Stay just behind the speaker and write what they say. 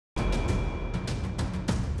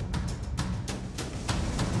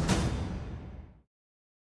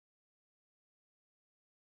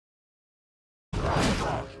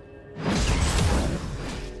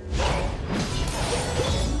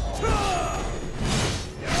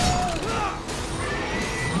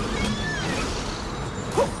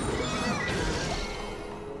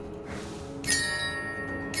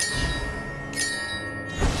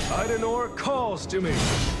Lionheart calls to me.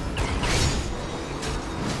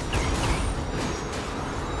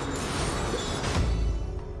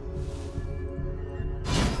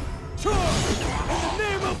 Charge! In the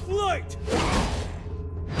name of light!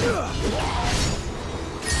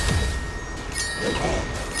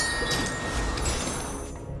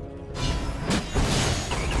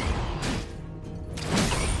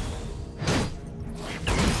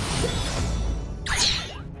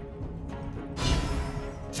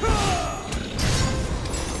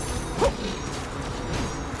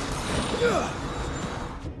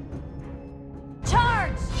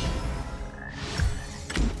 Charge!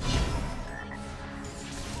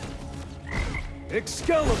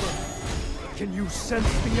 Excalibur! Can you sense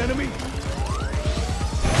the enemy?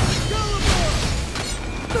 Excalibur!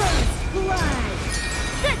 First blood!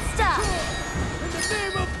 Good stuff! In the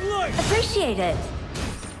name of light! Appreciate it!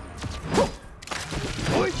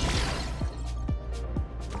 Oi!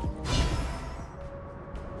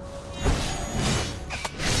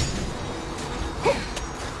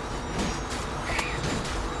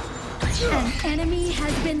 An enemy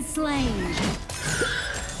has been slain.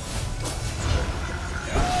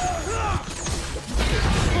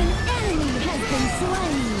 An enemy has been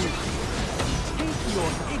slain. Take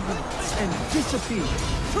your ignorance and disappear.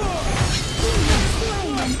 You have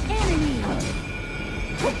slain an enemy.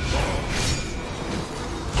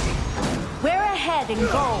 We're ahead in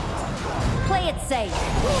gold. Play it safe.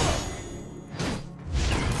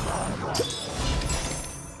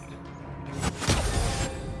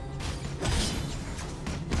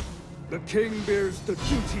 The king bears the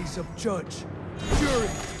duties of judge, jury,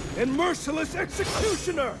 and merciless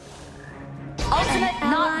executioner! Ultimate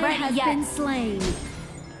not ready has yet. been slain.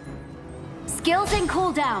 Skills in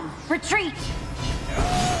cooldown. Retreat.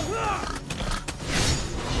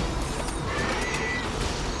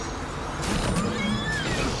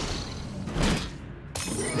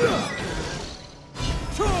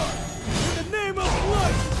 Charge! In the name of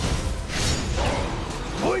light!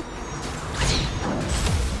 Oi!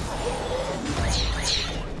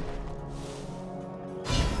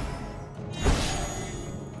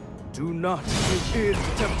 Do not give in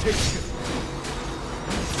to temptation.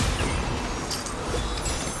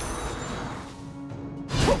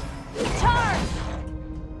 Charge!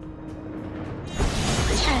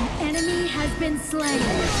 An enemy has been slain.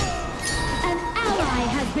 An ally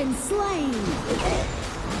has been slain.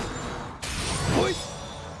 Oi!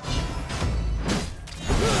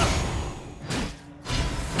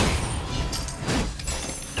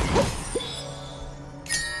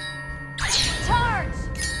 Charge!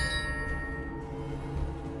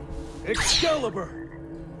 Excalibur!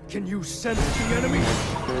 Can you sense the enemy?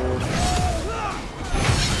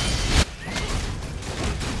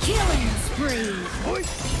 Killing spree. Oi!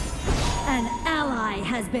 An ally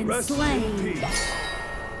has been Rest in slain. peace.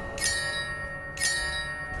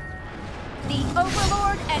 The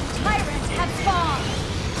Overlord and Tyrant have spawned!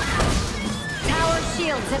 Tower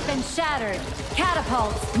shields have been shattered.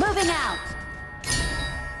 Catapults moving out!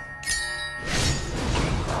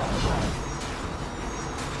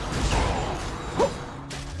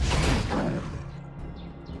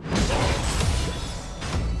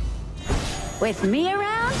 With me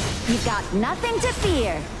around, you've got nothing to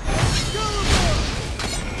fear.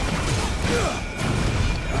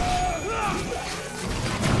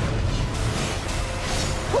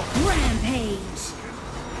 Rampage.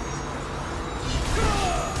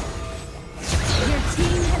 Your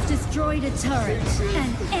team has destroyed a turret.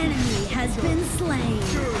 An enemy has been slain.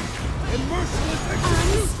 And merciless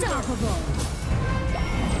executioner! Unstoppable.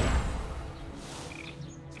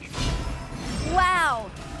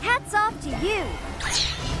 Wow! Hats off to you!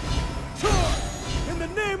 Charge! In the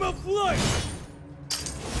name of light!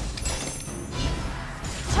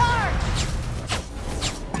 Charge!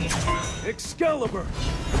 Excalibur!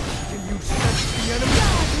 Can you sense the enemy?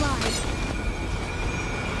 Godlike.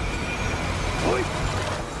 Oi!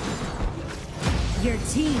 Your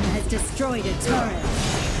team has destroyed a turret.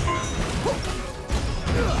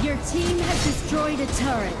 Your team has destroyed a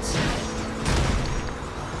turret.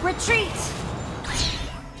 Retreat!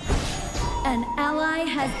 An ally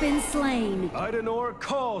has been slain. Lionheart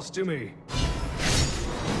calls to me.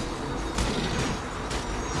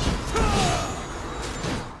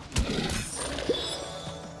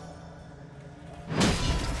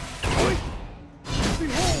 Oi!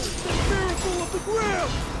 Behold the miracle of the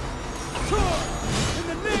ground! Charge! In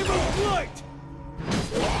the name of light!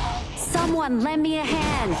 Someone lend me a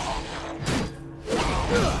hand!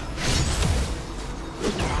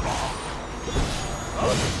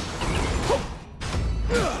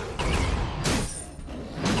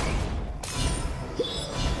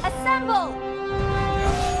 Assemble!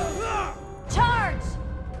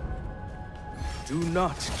 Do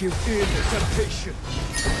not give in to temptation.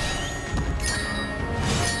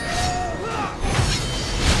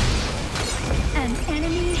 An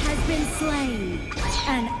enemy has been slain.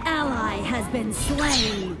 An ally has been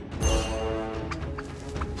slain.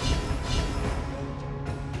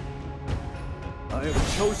 I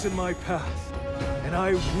have chosen my path, and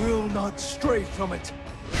I will not stray from it.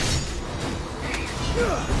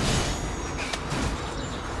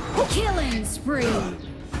 Killing spree.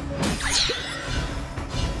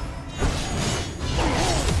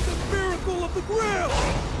 The miracle of the Grail!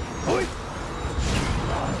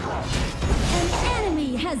 An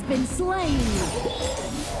enemy has been slain.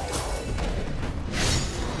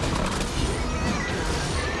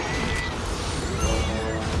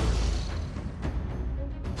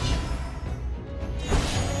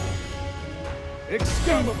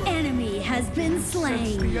 Excalibur! An enemy has been Sense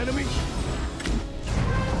slain. the enemy?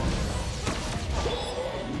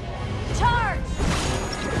 Charge!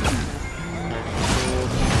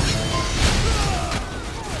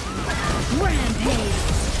 Rampage.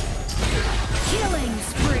 Killing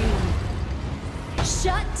spree.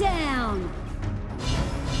 Shut down.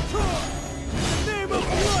 Charge! In the name of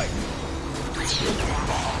light!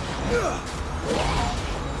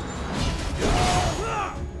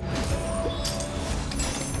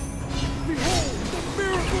 Behold the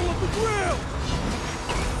miracle of the Grail!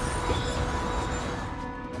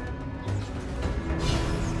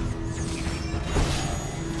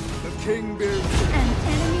 The king bears An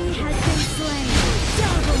enemy has been slain.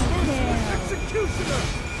 Double kill. executioner!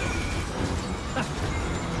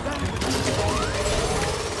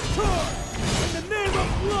 Charge! In the name of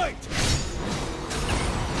light!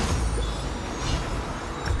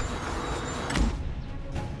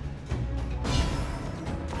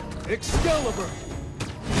 Excalibur!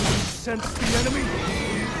 Sense the enemy?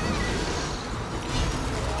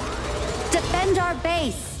 Defend our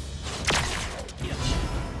base!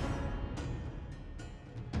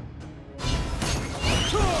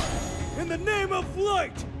 Charge! In the name of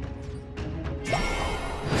light!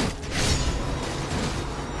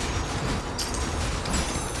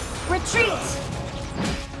 Retreat!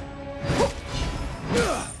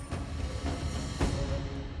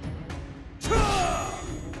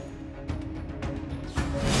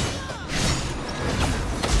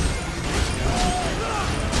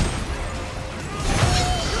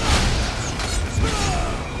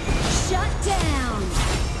 Shut down.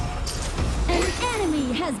 An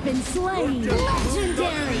enemy has been slain.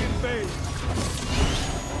 Legendary.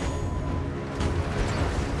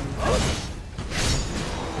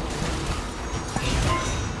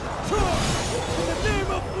 In the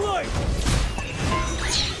name of light!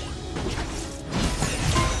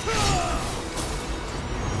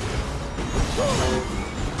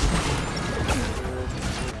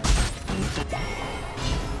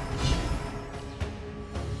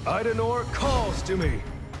 Idenor calls to me.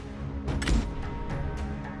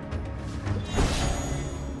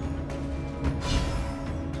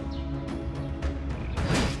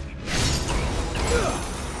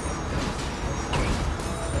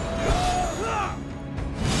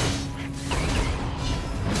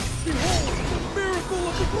 Behold the miracle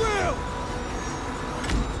of the Grail!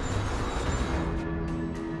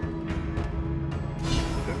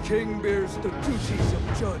 The king bears the duties of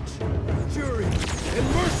judge, jury,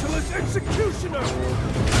 and merciless executioner!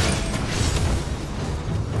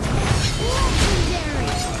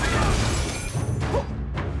 Legendary.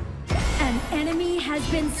 An enemy has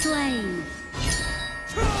been slain.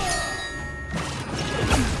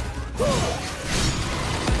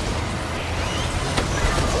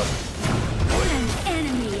 An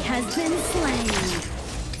enemy has been slain.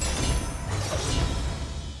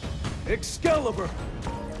 Excalibur!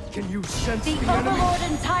 Can you sense The the enemy? Overlord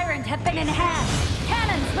and Tyrant have been enhanced!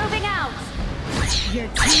 Cannons moving out! Your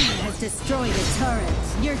team has destroyed a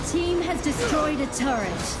turret. Your team has destroyed a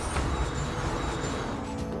turret.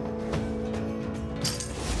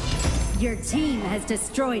 Your team has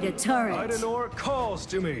destroyed a turret. Idenor calls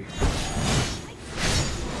to me.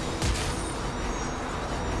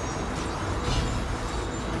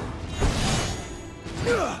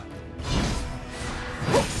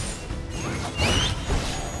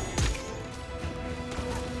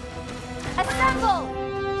 Assemble!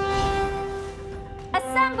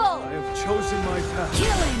 Assemble! I have chosen my path.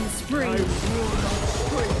 Killing I spree. will not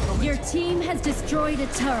stray from Your it. team has destroyed a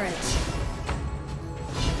turret.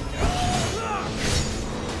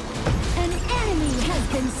 An enemy has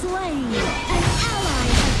been slain. An ally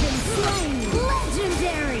has been slain.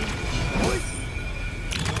 Legendary.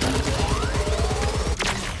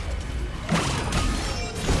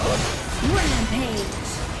 Rampage.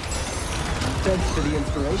 Thanks for the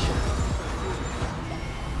inspiration.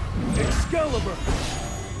 Excalibur!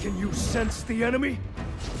 Can you sense the enemy?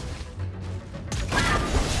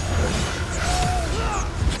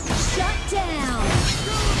 Shut down!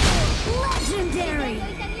 Legendary!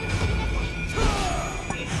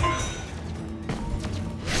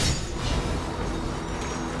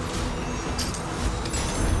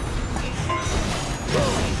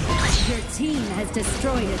 Your team has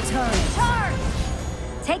destroyed a turret. Charge!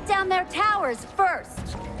 Take down their towers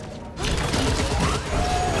first.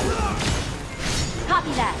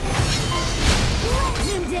 Copy that.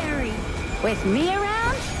 Legendary! With me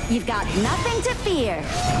around, you've got nothing to fear.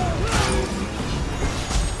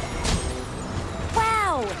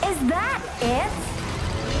 Wow, is that it?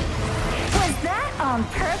 Was that on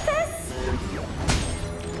purpose?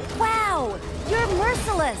 Wow, you're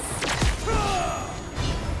merciless.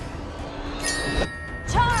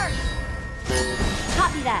 Charge!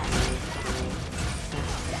 Copy that.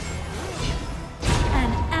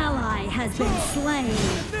 An ally has been slain.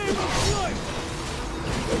 Name of life!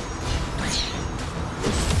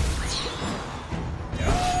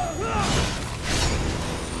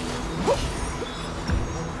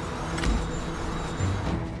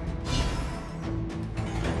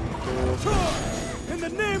 Charge! In the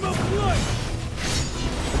name of life!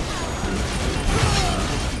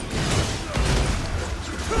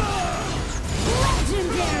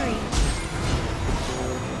 Legendary!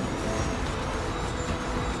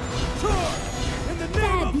 Charge! In the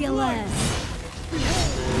name of life! Fabulous!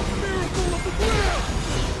 Behold, the miracle of the ground!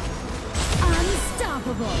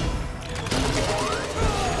 Unstoppable!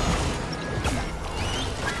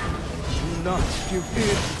 Do not give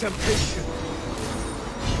in to temptation!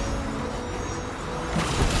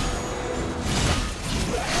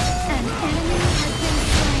 An enemy has been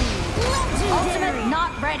slain! Legendary! Ultimate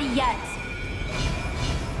not ready yet.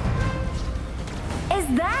 Is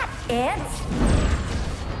that it?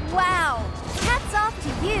 Wow, hats off to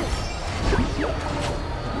you.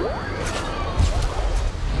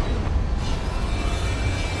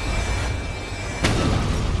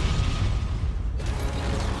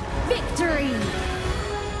 Victory!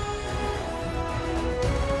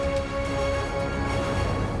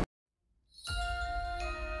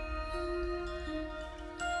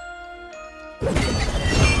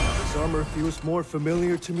 This armor feels more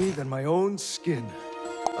familiar to me than my own skin.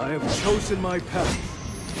 I have chosen my path,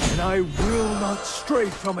 and I will not stray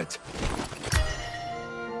from it.